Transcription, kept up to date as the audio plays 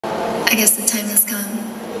I guess the time has come.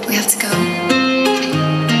 We have to go.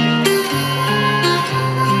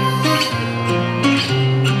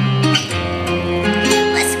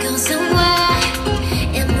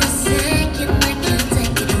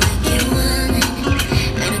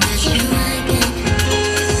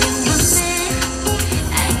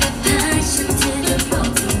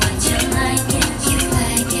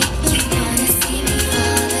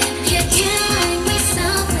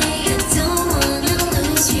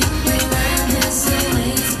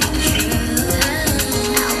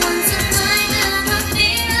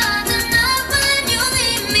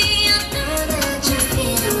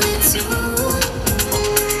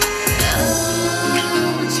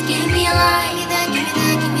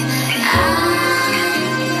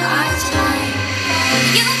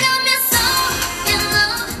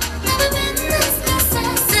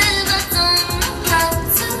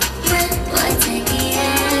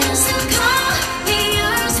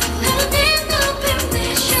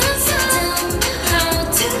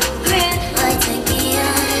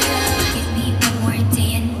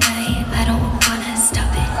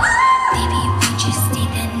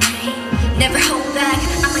 Never hold back,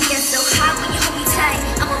 I'ma get so high when you hold me tight.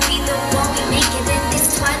 I'ma be the one we make it in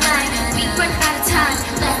this twilight. We run out of time,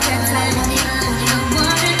 last that time on it. I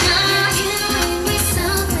wanna know you make me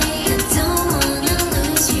softly. I don't wanna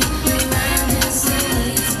lose you. Your mind is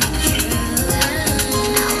always true.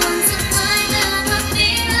 I want to find out my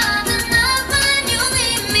fear of the night when you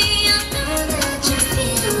leave me. I know that you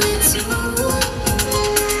feel it too.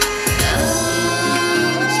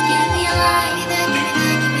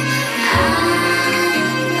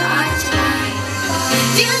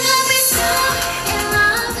 You know